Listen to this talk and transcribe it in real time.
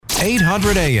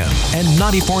800 AM and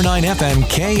 94.9 FM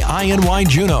KINY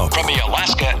Juneau. From the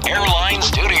Alaska Airlines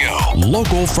Studio.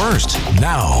 Local first.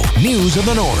 Now, News of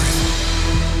the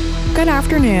North. Good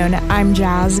afternoon. I'm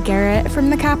Jazz Garrett from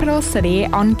the capital city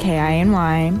on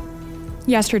KINY.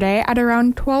 Yesterday, at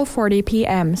around 12:40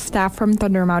 p.m., staff from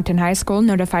Thunder Mountain High School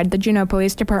notified the Juneau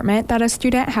Police Department that a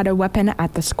student had a weapon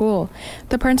at the school.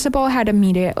 The principal had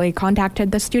immediately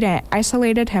contacted the student,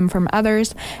 isolated him from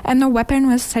others, and the weapon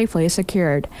was safely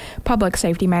secured. Public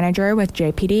Safety Manager with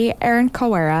JPD, Aaron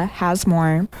Calwera, has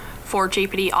more. 4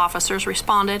 JPD officers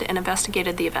responded and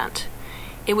investigated the event.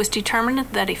 It was determined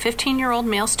that a 15-year-old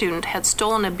male student had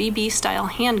stolen a BB-style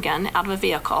handgun out of a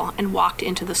vehicle and walked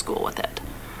into the school with it.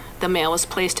 The male was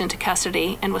placed into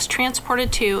custody and was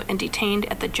transported to and detained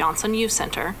at the Johnson Youth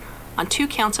Center on 2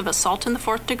 counts of assault in the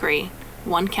 4th degree,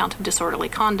 1 count of disorderly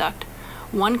conduct,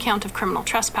 1 count of criminal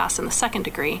trespass in the 2nd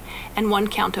degree, and 1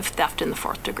 count of theft in the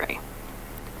 4th degree.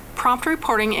 Prompt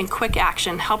reporting and quick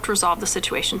action helped resolve the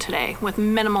situation today with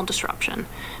minimal disruption.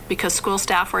 Because school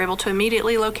staff were able to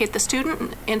immediately locate the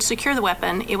student and secure the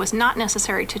weapon, it was not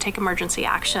necessary to take emergency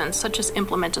action, such as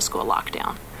implement a school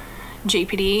lockdown.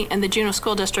 JPD and the Juneau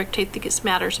School District take these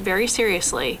matters very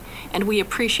seriously, and we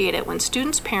appreciate it when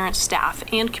students, parents, staff,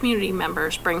 and community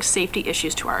members bring safety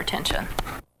issues to our attention.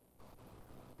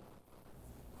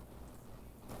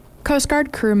 Coast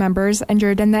Guard crew members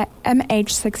injured in the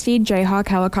MH-60 Jayhawk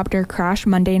helicopter crash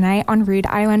Monday night on Reed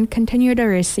Island continue to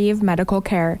receive medical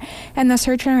care, and the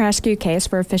search and rescue case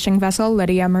for fishing vessel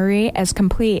Lydia Marie is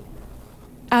complete.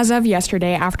 As of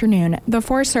yesterday afternoon, the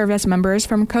 4 service members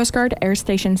from Coast Guard Air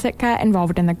Station Sitka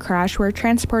involved in the crash were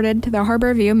transported to the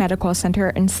Harborview Medical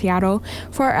Center in Seattle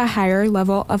for a higher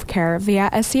level of care via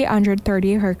a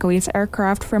C-130 Hercules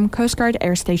aircraft from Coast Guard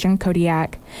Air Station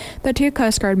Kodiak. The 2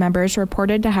 Coast Guard members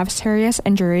reported to have serious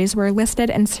injuries were listed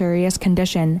in serious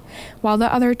condition, while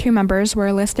the other 2 members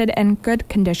were listed in good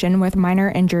condition with minor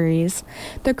injuries.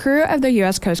 The crew of the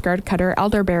U.S. Coast Guard cutter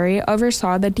Elderberry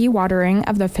oversaw the dewatering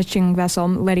of the fishing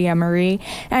vessel Lydia Marie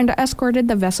and escorted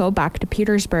the vessel back to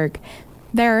Petersburg.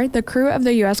 There, the crew of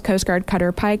the U.S. Coast Guard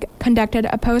cutter Pike conducted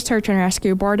a post-search and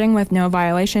rescue boarding with no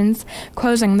violations,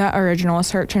 closing the original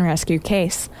search and rescue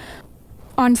case.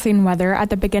 On-scene weather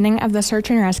at the beginning of the search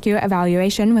and rescue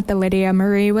evaluation with the Lydia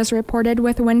Marie was reported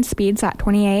with wind speeds at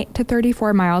 28 to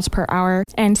 34 miles per hour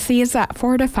and seas at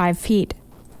 4 to 5 feet.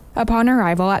 Upon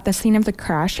arrival at the scene of the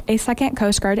crash, a second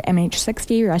Coast Guard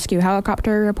MH-60 rescue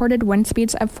helicopter reported wind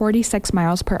speeds of 46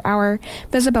 miles per hour,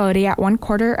 visibility at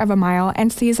 1/4 of a mile,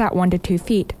 and seas at 1 to 2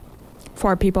 feet.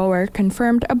 4 people were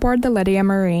confirmed aboard the Lydia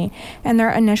Marie, and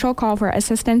their initial call for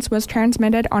assistance was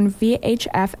transmitted on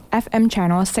VHF FM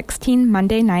channel 16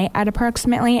 Monday night at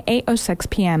approximately 8:06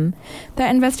 p.m. The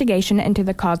investigation into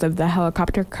the cause of the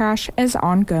helicopter crash is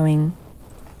ongoing.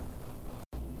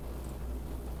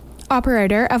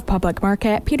 Operator of Public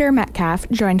Market, Peter Metcalf,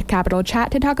 joined Capital Chat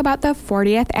to talk about the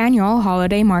 40th annual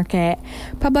holiday market.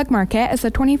 Public Market is the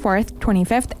 24th,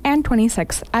 25th, and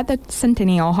 26th at the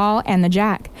Centennial Hall and the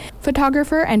Jack.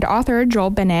 Photographer and author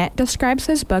Joel Bennett describes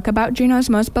his book about Juneau's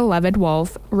most beloved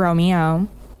wolf, Romeo.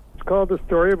 It's called The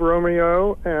Story of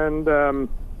Romeo, and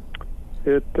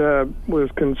it was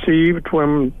conceived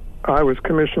when I was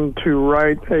commissioned to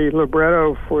write a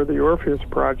libretto for the Orpheus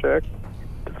Project.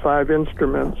 5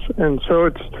 instruments, and so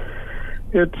it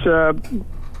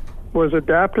was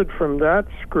adapted from that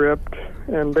script,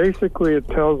 and basically it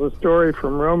tells a story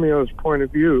from Romeo's point of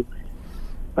view.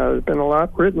 There's been a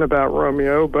lot written about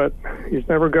Romeo, but he's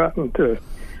never gotten to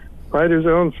write his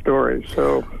own story.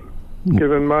 So,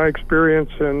 given my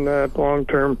experience and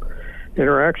long-term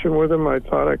interaction with him, I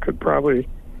thought I could probably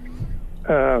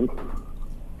know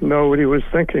what he was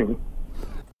thinking.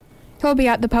 He'll be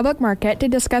at the Public Market to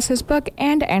discuss his book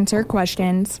and answer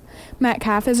questions.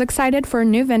 Metcalf is excited for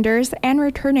new vendors and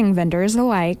returning vendors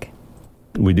alike.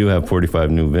 We do have 45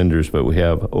 new vendors, but we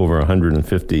have over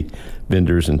 150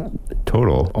 vendors in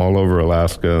total all over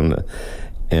Alaska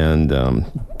and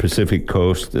Pacific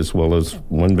Coast, as well as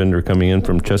 1 vendor coming in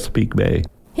from Chesapeake Bay.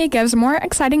 He gives more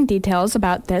exciting details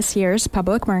about this year's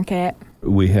Public Market.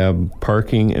 We have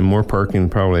parking, and more parking than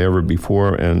probably ever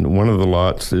before, and one of the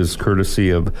lots is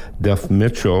courtesy of Duff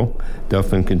Mitchell.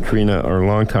 Duff and Katrina are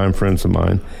longtime friends of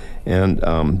mine, and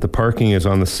the parking is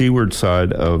on the seaward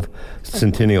side of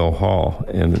Centennial Hall,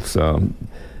 and it's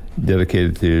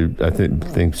dedicated to, I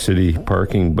think city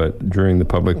parking, but during the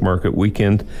Public Market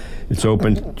weekend, it's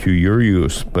open to your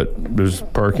use, but there's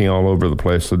parking all over the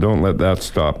place, so don't let that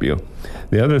stop you.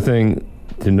 The other thing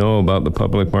to know about the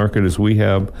Public Market is we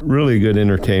have really good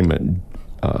entertainment.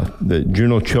 The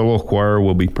Juneau Cello Choir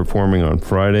will be performing on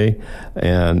Friday,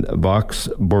 and Vox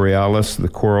Borealis, the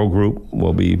choral group,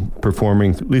 will be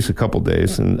performing at least a couple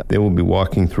days, and they will be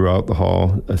walking throughout the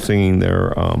hall singing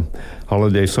their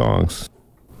holiday songs.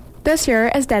 This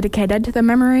year is dedicated to the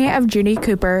memory of Judy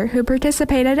Cooper, who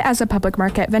participated as a public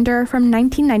market vendor from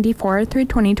 1994 through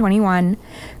 2021.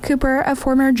 Cooper, a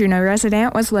former Juneau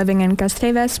resident, was living in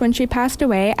Gustavus when she passed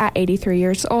away at 83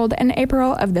 years old in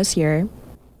April of this year.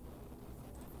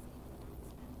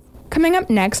 Coming up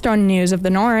next on News of the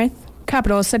North,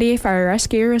 Capital City Fire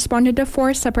Rescue responded to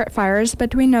 4 separate fires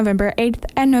between November 8th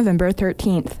and November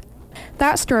 13th.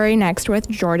 That story next with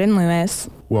Jordan Lewis.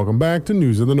 Welcome back to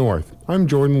News of the North. I'm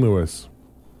Jordan Lewis.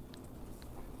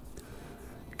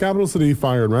 Capital City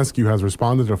Fire and Rescue has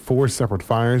responded to 4 separate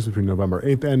fires between November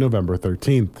 8th and November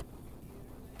 13th.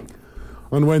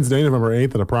 On Wednesday, November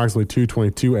 8th at approximately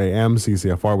 2:22 a.m.,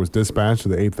 CCFR was dispatched to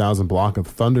the 8,000 block of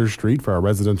Thunder Street for a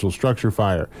residential structure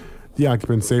fire. The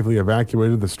occupants safely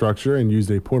evacuated the structure and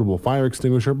used a portable fire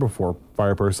extinguisher before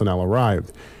fire personnel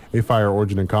arrived. A fire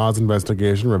origin and cause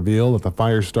investigation revealed that the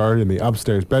fire started in the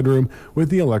upstairs bedroom with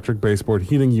the electric baseboard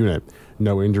heating unit.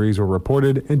 No injuries were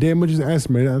reported, and damage is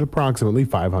estimated at approximately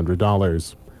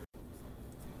 $500.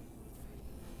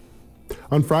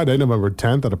 On Friday, November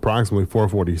 10th at approximately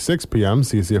 4:46 p.m.,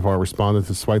 CCFR responded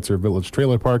to Schweitzer Village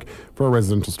Trailer Park for a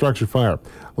residential structure fire.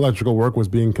 Electrical work was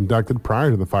being conducted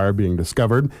prior to the fire being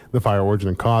discovered. The fire origin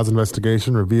and cause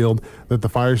investigation revealed that the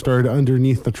fire started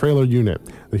underneath the trailer unit.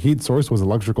 The heat source was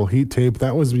electrical heat tape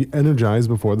that was energized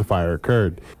before the fire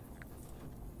occurred.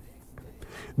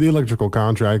 The electrical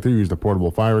contractor used a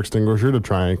portable fire extinguisher to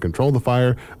try and control the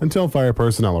fire until fire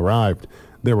personnel arrived.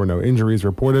 There were no injuries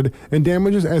reported, and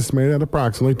damage is estimated at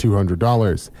approximately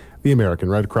 $200. The American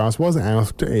Red Cross was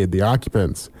asked to aid the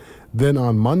occupants. Then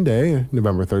on Monday,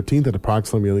 November 13th at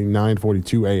approximately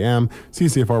 9:42 a.m.,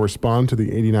 CCFR responded to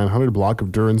the 8900 block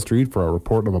of Duran Street for a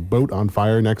report of a boat on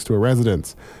fire next to a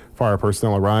residence. Fire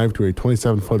personnel arrived to a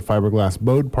 27-foot fiberglass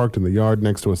boat parked in the yard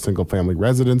next to a single-family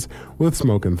residence with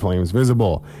smoke and flames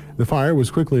visible. The fire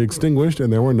was quickly extinguished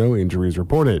and there were no injuries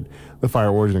reported. The fire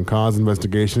origin and cause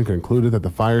investigation concluded that the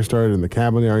fire started in the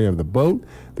cabin area of the boat.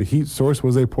 The heat source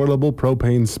was a portable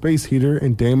propane space heater,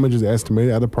 and damage is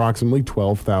estimated at approximately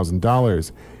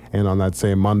 $12,000. And on that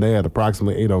same Monday at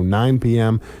approximately 8:09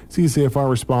 p.m., CCFR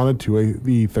responded to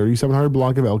the 3700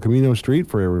 block of El Camino Street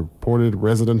for a reported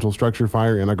residential structure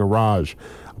fire in a garage.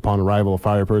 Upon arrival of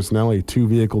fire personnel, a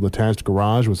 2-vehicle detached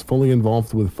garage was fully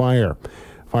involved with fire.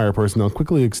 Fire personnel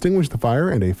quickly extinguished the fire,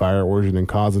 and a fire origin and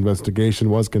cause investigation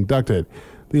was conducted.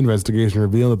 The investigation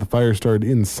revealed that the fire started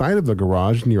inside of the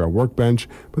garage near a workbench,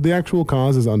 but the actual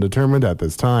cause is undetermined at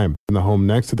this time. And the home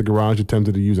next to the garage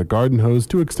attempted to use a garden hose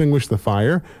to extinguish the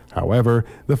fire. However,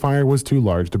 the fire was too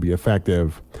large to be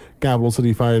effective. Capital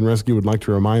City Fire and Rescue would like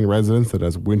to remind residents that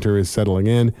as winter is settling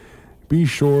in, be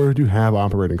sure to have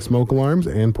operating smoke alarms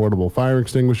and portable fire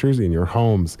extinguishers in your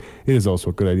homes. It is also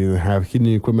a good idea to have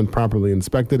heating equipment properly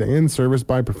inspected and serviced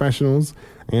by professionals.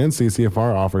 And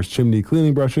CCFR offers chimney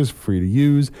cleaning brushes free to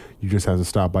use. You just have to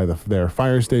stop by their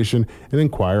fire station and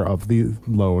inquire of the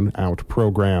Loan Out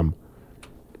program.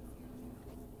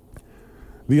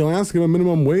 The Alaska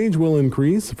minimum wage will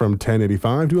increase from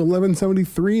 $10.85 to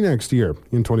 $11.73 next year.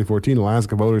 In 2014,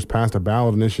 Alaska voters passed a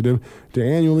ballot initiative to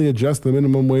annually adjust the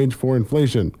minimum wage for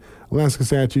inflation. Alaska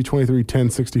Statute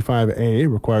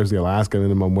 23-1065A requires the Alaska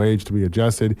minimum wage to be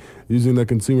adjusted using the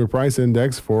Consumer Price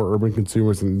Index for urban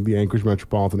consumers in the Anchorage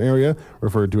metropolitan area,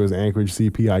 referred to as Anchorage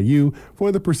CPIU, for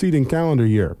the preceding calendar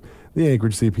year. The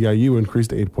Anchorage CPIU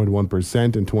increased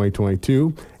 8.1% in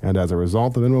 2022, and as a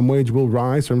result, the minimum wage will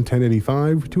rise from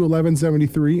 $10.85 to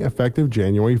 $11.73 effective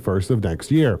January 1st of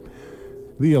next year.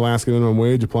 The Alaska minimum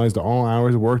wage applies to all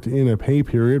hours worked in a pay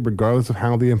period, regardless of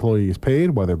how the employee is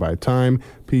paid, whether by time,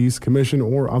 piece, commission,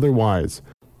 or otherwise.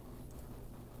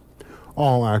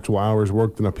 All actual hours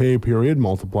worked in a pay period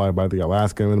multiplied by the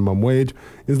Alaska minimum wage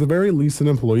is the very least an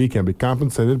employee can be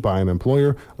compensated by an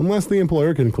employer unless the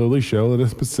employer can clearly show that a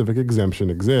specific exemption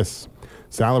exists.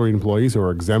 Salaried employees who are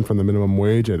exempt from the minimum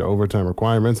wage and overtime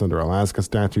requirements under Alaska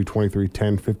Statute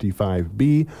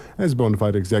 23-1055B as bona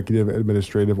fide executive,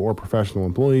 administrative, or professional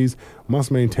employees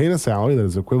must maintain a salary that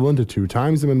is equivalent to 2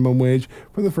 times the minimum wage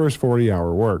for the first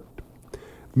 40-hour work.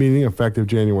 Meaning effective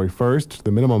January 1st,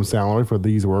 the minimum salary for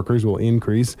these workers will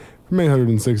increase from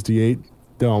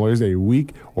 $868 a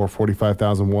week, or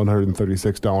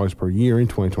 $45,136 per year in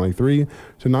 2023,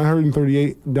 to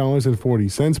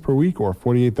 $938.40 per week, or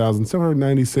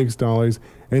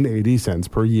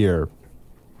 $48,796.80 per year.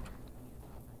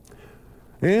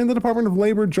 And the Department of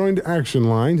Labor joined Action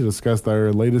Line to discuss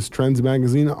their latest trends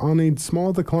magazine on a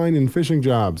small decline in fishing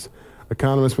jobs.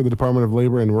 Economist for the Department of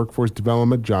Labor and Workforce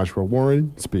Development, Joshua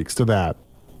Warren, speaks to that.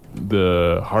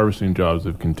 The harvesting jobs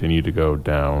have continued to go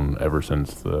down ever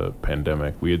since the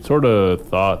pandemic. We had sort of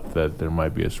thought that there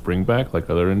might be a springback like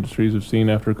other industries have seen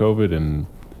after COVID, and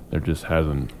there just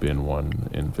hasn't been one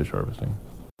in fish harvesting.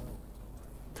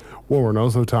 Warren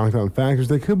also talked on factors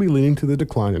that could be leading to the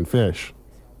decline in fish.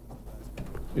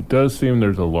 It does seem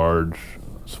there's a large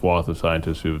swath of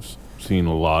scientists who've seen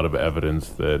a lot of evidence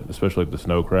that, especially like the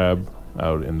snow crab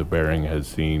out in the Bering, has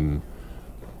seen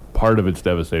part of its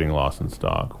devastating loss in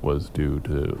stock was due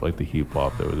to like the heat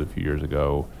block that was a few years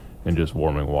ago and just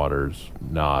warming waters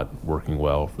not working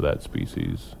well for that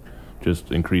species,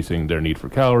 just increasing their need for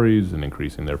calories and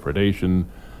increasing their predation.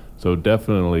 So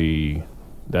definitely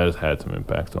that has had some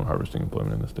impacts on harvesting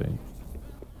employment in the state.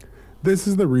 This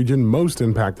is the region most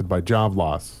impacted by job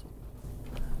loss.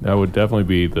 That would definitely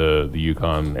be the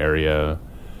Yukon area.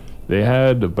 They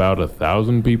had about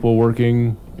 1,000 people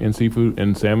working in seafood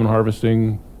and salmon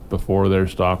harvesting before their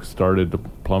stocks started to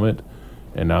plummet,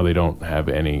 and now they don't have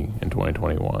any in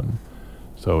 2021.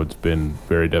 So it's been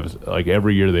very devastating. Like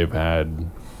every year they've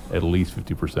had at least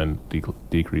 50%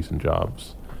 decrease in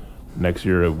jobs. Next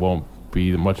year it won't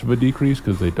be much of a decrease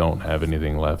because they don't have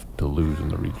anything left to lose in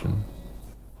the region.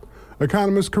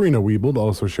 Economist Karina Wiebold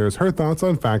also shares her thoughts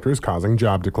on factors causing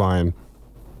job decline.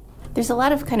 There's a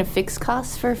lot of kind of fixed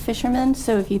costs for fishermen.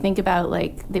 So if you think about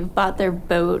like they've bought their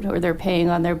boat or they're paying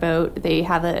on their boat, they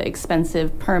have an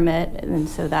expensive permit. And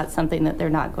so that's something that they're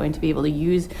not going to be able to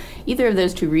use either of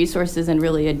those two resources in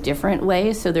really a different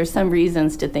way. So there's some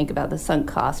reasons to think about the sunk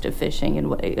cost of fishing and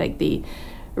like the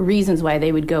reasons why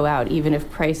they would go out even if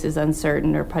price is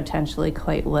uncertain or potentially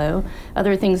quite low.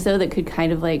 Other things though that could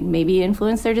kind of like maybe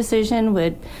influence their decision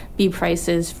would be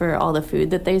prices for all the food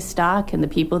that they stock and the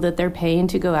people that they're paying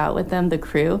to go out with them, the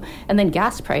crew, and then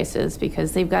gas prices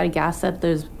because they've got to gas up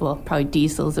those, well, probably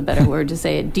diesel is a better word to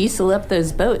say it, diesel up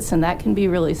those boats, and that can be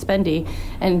really spendy.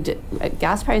 And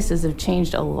gas prices have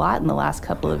changed a lot in the last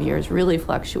couple of years, really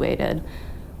fluctuated.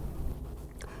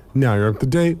 Now you're up to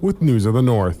date with News of the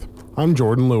North. I'm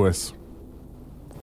Jordan Lewis.